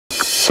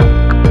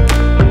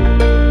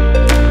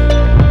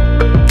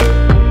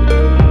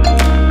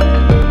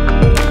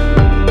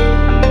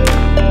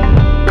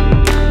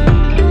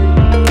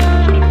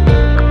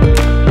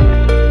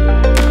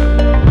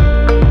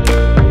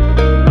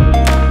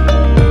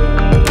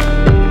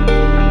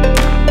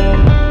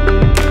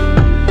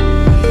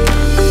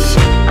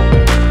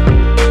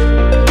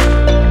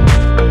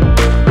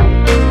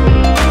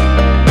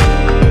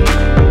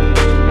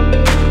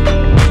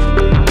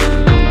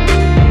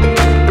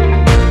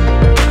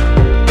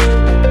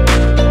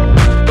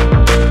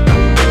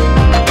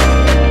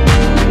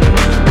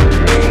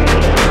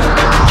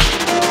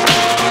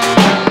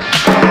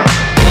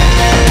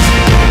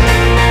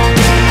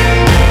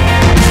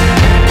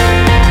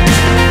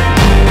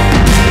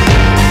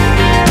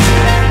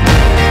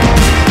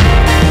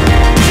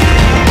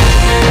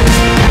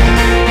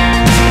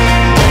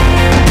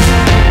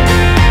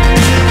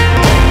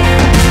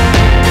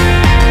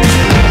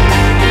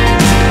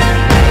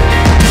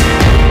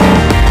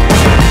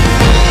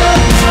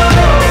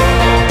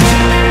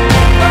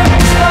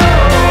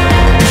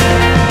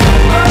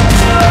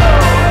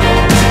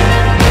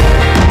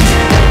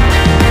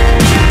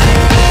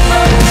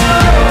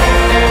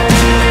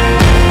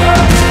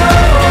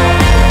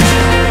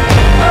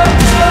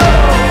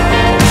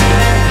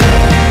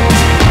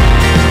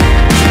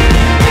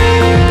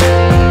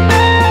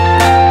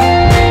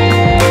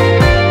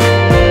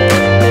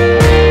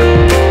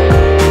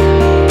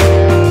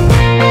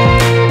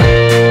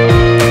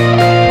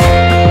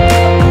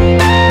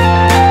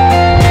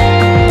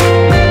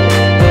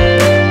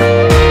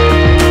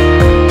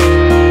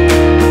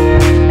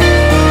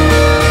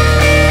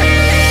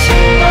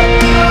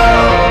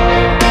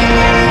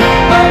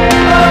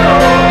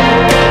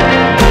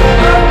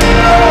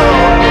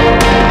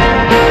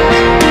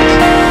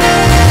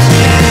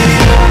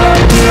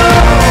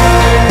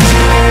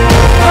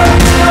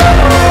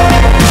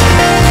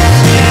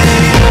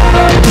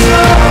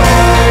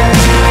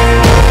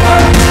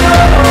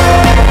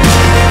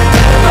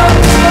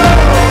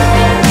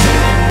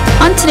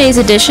today's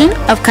edition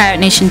of Coyote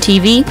Nation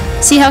TV,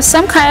 see how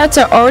some coyotes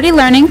are already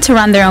learning to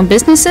run their own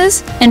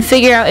businesses and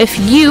figure out if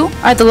you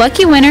are the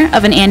lucky winner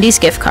of an Andy's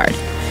gift card.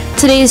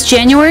 Today is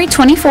January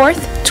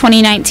 24th,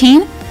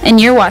 2019, and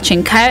you're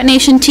watching Coyote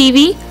Nation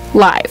TV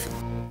live.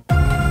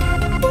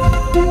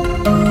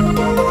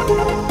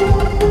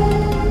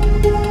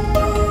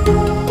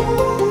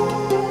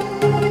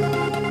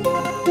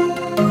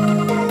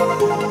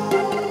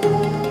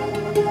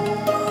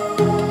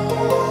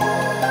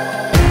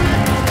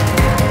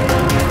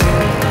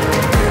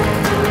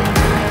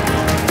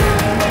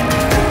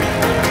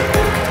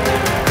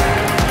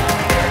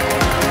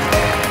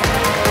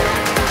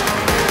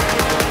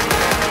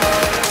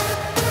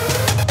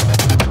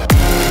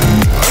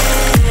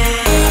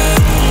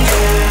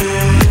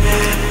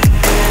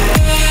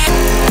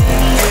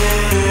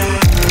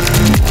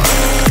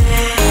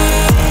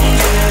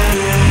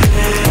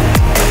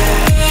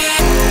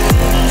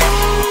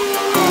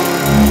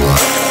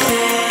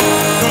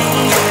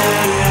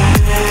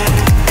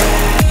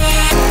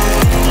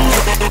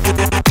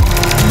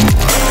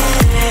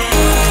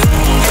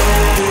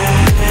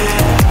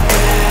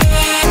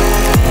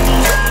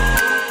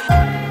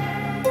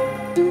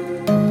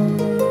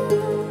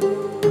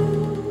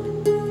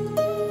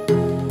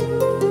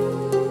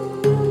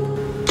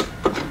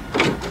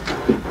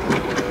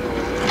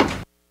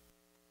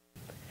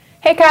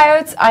 Hey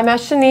Coyotes, I'm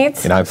Ashton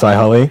Needs. And I'm Cy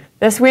Holly.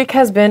 This week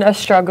has been a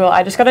struggle.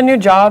 I just got a new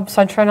job,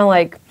 so I'm trying to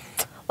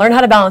learn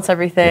how to balance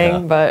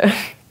everything, but...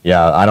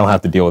 Yeah, I don't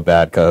have to deal with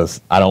that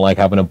because I don't like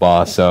having a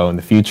boss, so in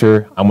the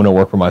future, I'm going to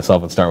work for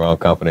myself and start my own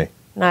company.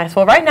 Nice.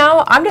 Well, right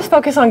now, I'm just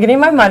focused on getting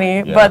my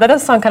money, but that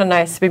does sound kind of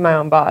nice to be my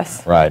own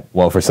boss. Right.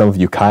 Well, for some of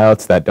you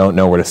Coyotes that don't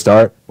know where to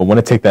start, but want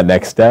to take that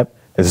next step,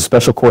 there's a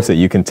special course that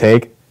you can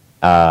take.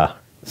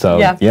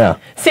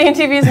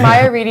 CNTV's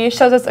Maya Reedy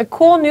shows us a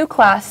cool new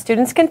class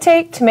students can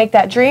take to make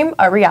that dream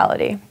a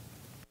reality.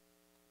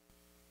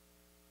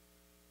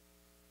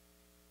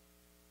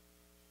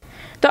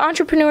 The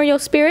entrepreneurial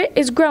spirit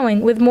is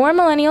growing, with more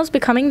millennials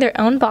becoming their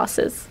own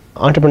bosses.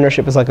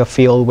 Entrepreneurship is like a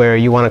field where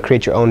you want to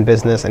create your own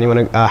business and you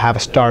want to have a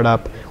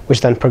startup,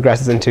 which then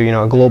progresses into,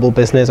 a global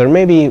business, or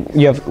maybe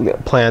you have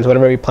plans,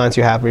 whatever plans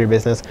you have for your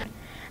business.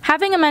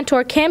 Having a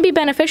mentor can be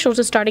beneficial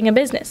to starting a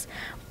business,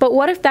 but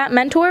what if that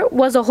mentor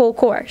was a whole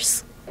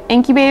course?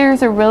 Incubator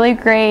is a really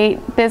great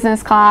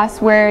business class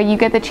where you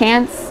get the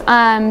chance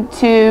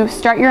to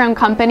start your own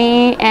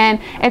company, and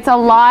it's a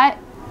lot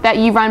that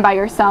you run by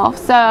yourself.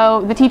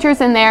 So the teacher's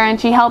in there and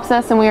she helps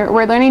us, and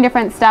we're learning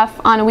different stuff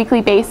on a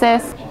weekly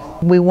basis.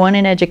 We want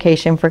an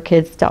education for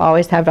kids to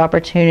always have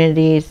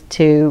opportunities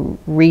to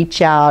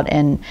reach out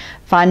and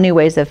find new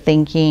ways of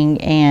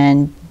thinking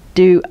and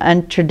do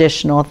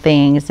untraditional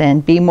things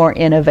and be more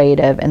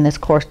innovative, and this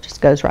course just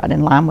goes right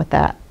in line with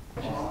that.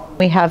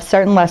 We have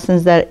certain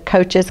lessons that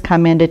coaches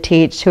come in to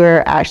teach who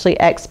are actually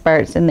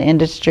experts in the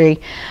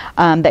industry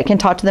that can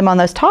talk to them on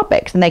those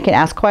topics, and they can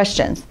ask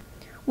questions.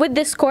 With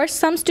this course,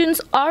 some students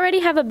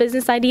already have a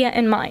business idea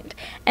in mind,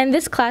 and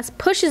this class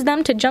pushes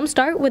them to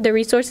jumpstart with the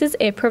resources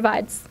it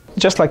provides.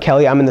 Just like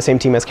Kelly, I'm in the same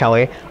team as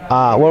Kelly.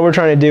 What we're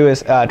trying to do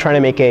is trying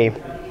to make a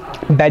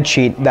bed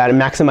sheet that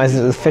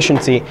maximizes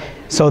efficiency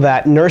so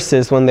that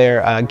nurses, when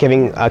they're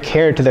giving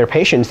care to their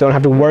patients, don't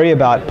have to worry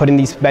about putting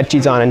these bed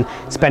sheets on and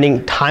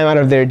spending time out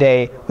of their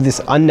day with this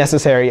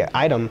unnecessary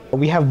item.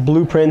 We have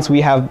blueprints,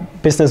 we have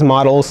business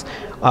models,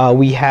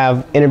 we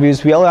have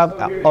interviews. A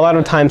lot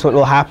of times what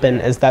will happen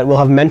is that we'll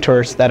have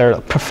mentors that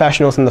are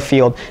professionals in the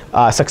field,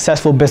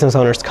 successful business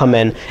owners come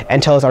in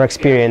and tell us our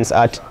experience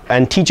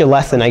and teach a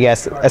lesson, I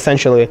guess,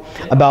 essentially,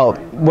 about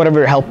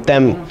whatever helped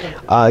them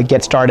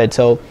get started.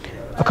 So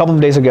a couple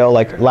of days ago,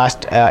 like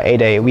last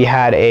A-Day, we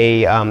had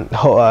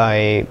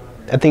I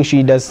think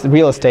she does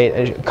real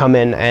estate, come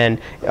in, and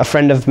a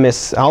friend of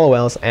Miss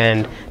Hollowell's,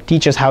 and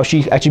teach us how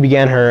she actually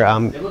began her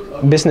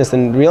business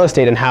in real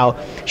estate and how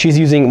she's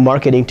using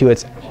marketing to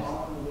its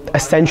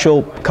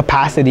essential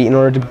capacity in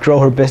order to grow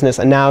her business.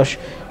 And now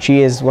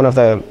she is one of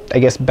the, I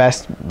guess,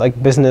 best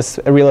business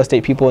real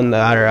estate people in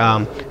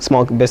our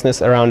small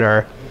business around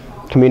our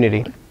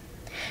community.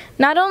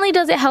 Not only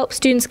does it help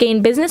students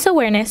gain business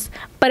awareness,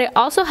 but it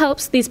also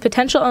helps these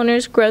potential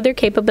owners grow their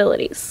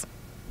capabilities.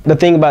 The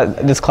thing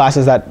about this class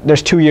is that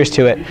there's 2 years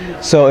to it.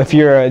 So if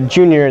you're a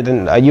junior,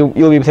 then you'll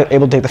be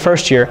able to take the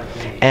first year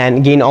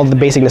and gain all the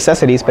basic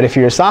necessities. But if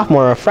you're a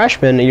sophomore or a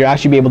freshman, you'll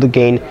actually be able to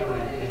gain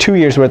 2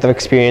 years worth of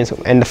experience.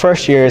 And the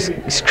first year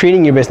is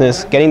creating your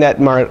business, getting that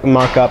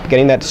markup,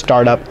 getting that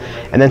startup.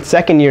 And then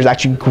second year is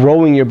actually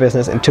growing your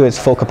business into its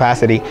full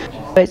capacity.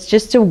 It's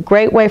just a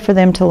great way for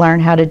them to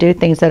learn how to do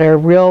things that are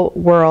real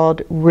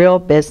world, real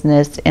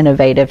business,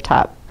 innovative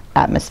type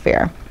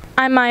atmosphere.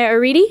 I'm Maya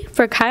Reedy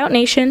for Coyote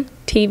Nation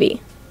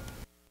TV.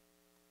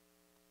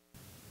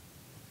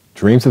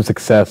 Dreams of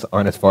success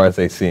aren't as far as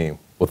they seem.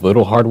 With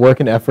little hard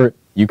work and effort,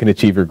 you can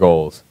achieve your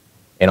goals.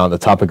 And on the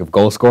topic of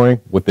goal scoring,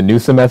 with the new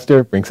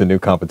semester brings a new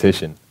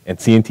competition. And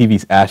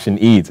CNTV's Ashton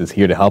Eads is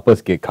here to help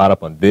us get caught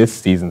up on this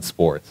season's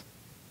sports.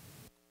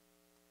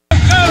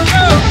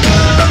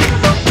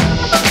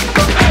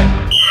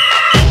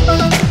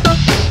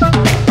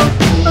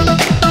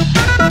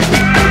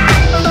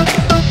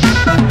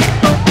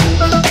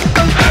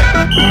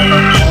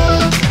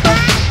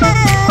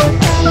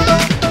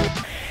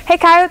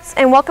 Coyotes,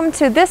 and welcome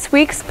to this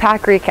week's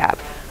Pack Recap.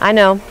 I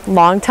know,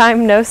 long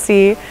time no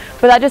see,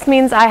 but that just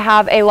means I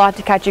have a lot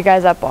to catch you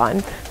guys up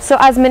on. So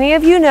as many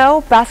of you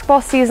know,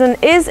 basketball season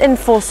is in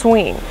full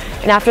swing.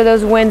 And after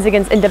those wins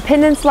against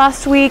Independence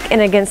last week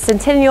and against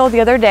Centennial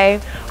the other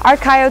day, our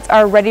Coyotes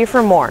are ready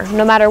for more,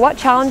 no matter what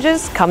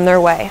challenges come their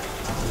way.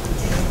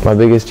 My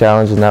biggest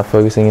challenge is not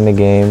focusing in the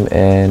game,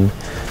 and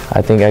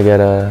I think I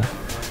gotta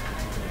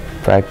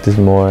practice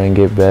more and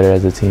get better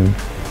as a team.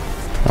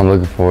 I'm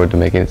looking forward to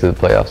making it to the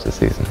playoffs this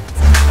season.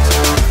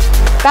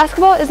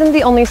 Basketball isn't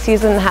the only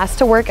season that has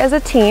to work as a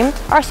team.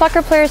 Our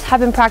soccer players have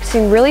been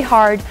practicing really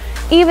hard,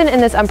 even in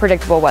this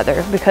unpredictable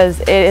weather, because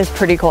it is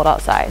pretty cold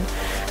outside.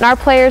 And our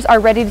players are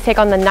ready to take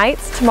on the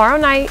Knights tomorrow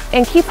night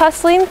and keep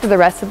hustling for the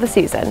rest of the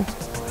season.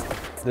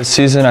 This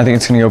season, I think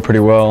it's going to go pretty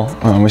well.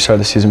 We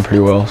started the season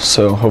pretty well,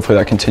 so hopefully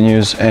that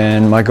continues.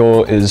 And my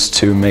goal is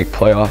to make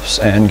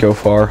playoffs and go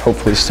far,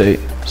 hopefully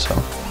state. So,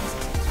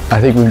 I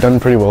think we've done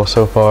pretty well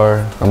so far.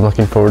 I'm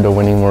looking forward to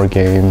winning more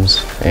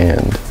games,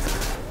 and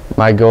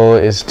my goal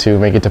is to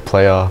make it to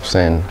playoffs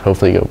and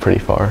hopefully go pretty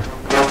far.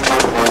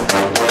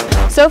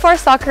 So far,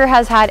 soccer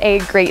has had a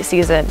great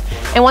season.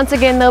 And once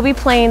again, they'll be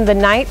playing the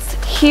Knights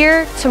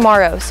here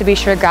tomorrow. So be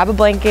sure to grab a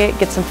blanket,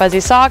 get some fuzzy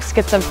socks,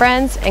 get some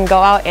friends, and go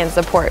out and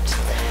support.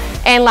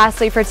 And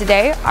lastly for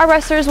today, our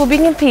wrestlers will be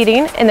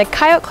competing in the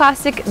Coyote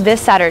Classic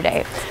this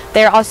Saturday.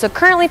 They are also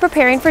currently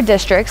preparing for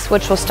districts,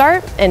 which will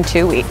start in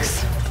 2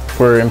 weeks.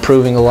 We're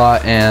improving a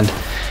lot, and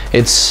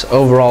it's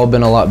overall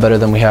been a lot better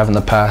than we have in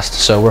the past,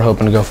 so we're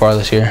hoping to go far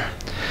this year.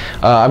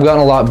 I've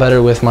gotten a lot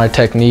better with my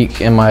technique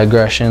and my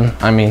aggression.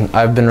 I mean,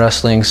 I've been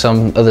wrestling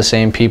some of the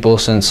same people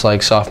since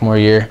like sophomore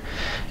year,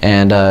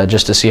 and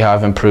just to see how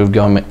I've improved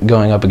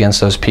going up against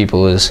those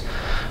people is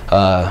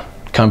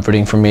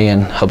comforting for me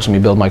and helps me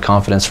build my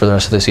confidence for the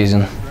rest of the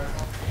season.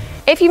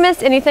 If you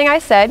missed anything I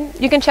said,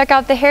 you can check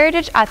out the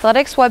Heritage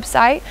Athletics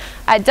website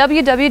at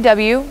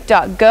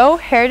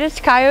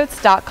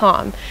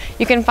www.goheritagecoyotes.com.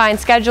 You can find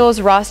schedules,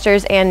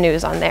 rosters, and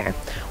news on there.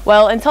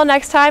 Well, until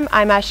next time,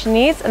 I'm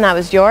Shanice, and that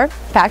was your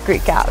Pack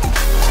Recap.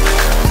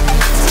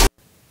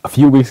 A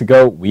few weeks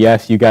ago, we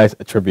asked you guys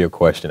a trivia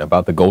question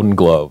about the Golden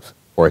Gloves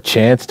for a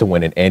chance to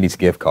win an Andy's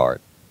gift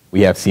card.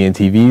 We have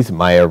CNTV's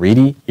Maya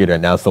Reedy here to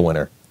announce the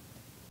winner.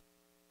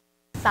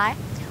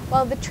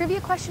 Well, the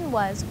trivia question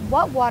was,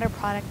 what water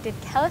product did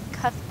Kenneth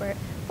Cuthbert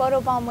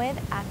photobomb with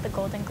at the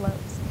Golden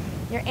Globes?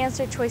 Your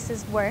answer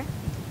choices were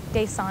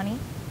Dasani,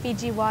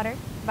 Fiji Water,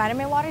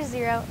 Vitamin Water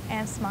Zero,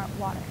 and Smart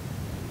Water.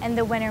 And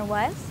the winner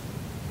was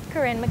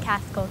Corinne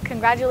McCaskill.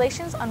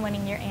 Congratulations on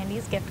winning your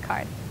Andy's gift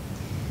card.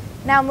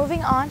 Now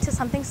moving on to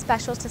something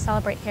special to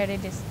celebrate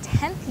Heritage's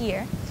 10th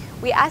year,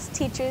 we asked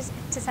teachers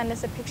to send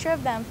us a picture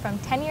of them from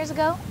 10 years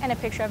ago and a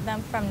picture of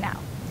them from now.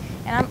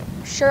 And I'm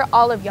sure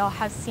all of y'all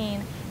have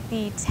seen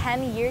the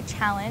 10-year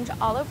challenge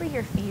all over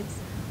your feeds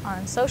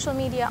on social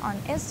media, on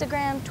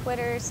Instagram,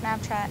 Twitter,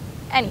 Snapchat,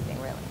 anything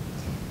really.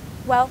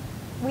 Well,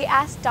 we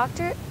asked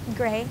Dr.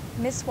 Gray,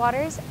 Miss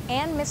Waters,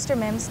 and Mr.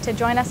 Mims to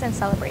join us in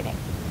celebrating.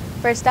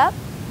 First up,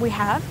 we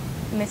have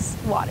Miss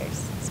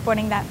Waters,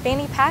 sporting that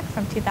fanny pack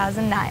from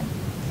 2009.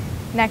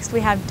 Next, we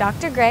have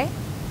Dr. Gray,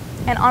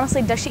 and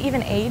honestly, does she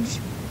even age?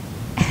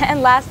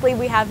 And lastly,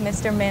 we have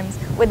Mr. Mims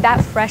with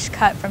that fresh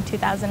cut from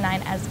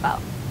 2009 as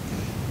well.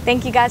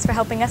 Thank you guys for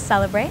helping us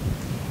celebrate.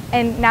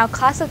 And now,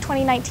 class of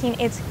 2019,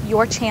 it's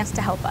your chance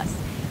to help us.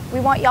 We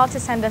want y'all to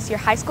send us your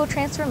high school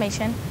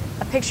transformation,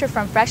 a picture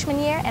from freshman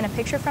year and a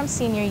picture from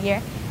senior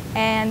year,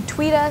 and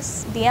tweet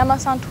us, DM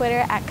us on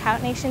Twitter at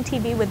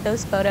CoutNationTV with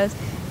those photos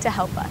to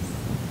help us.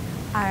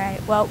 All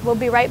right, well, we'll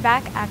be right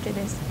back after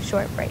this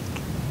short break.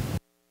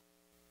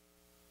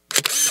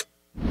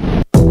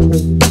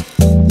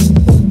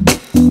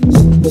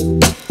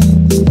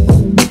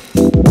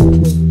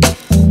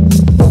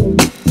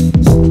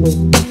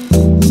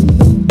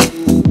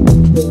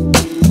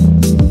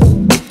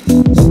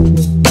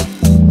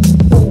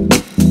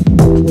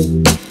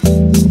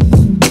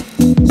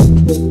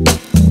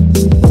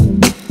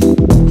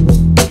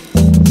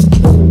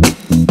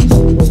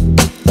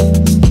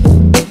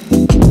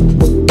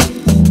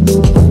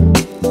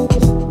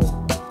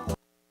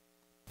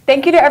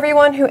 Thank you to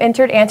everyone who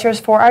entered answers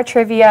for our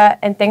trivia,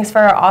 and thanks for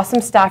our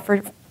awesome staff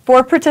for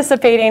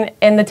participating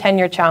in the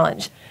 10-year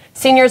challenge.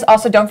 Seniors,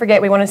 also don't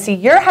forget, we want to see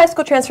your high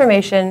school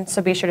transformation,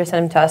 so be sure to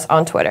send them to us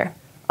on Twitter.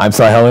 I'm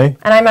Cy Helly.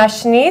 And I'm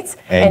Ash Schneitz.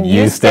 And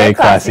you stay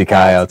classy,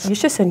 Coyotes. You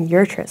should send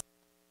your transformation.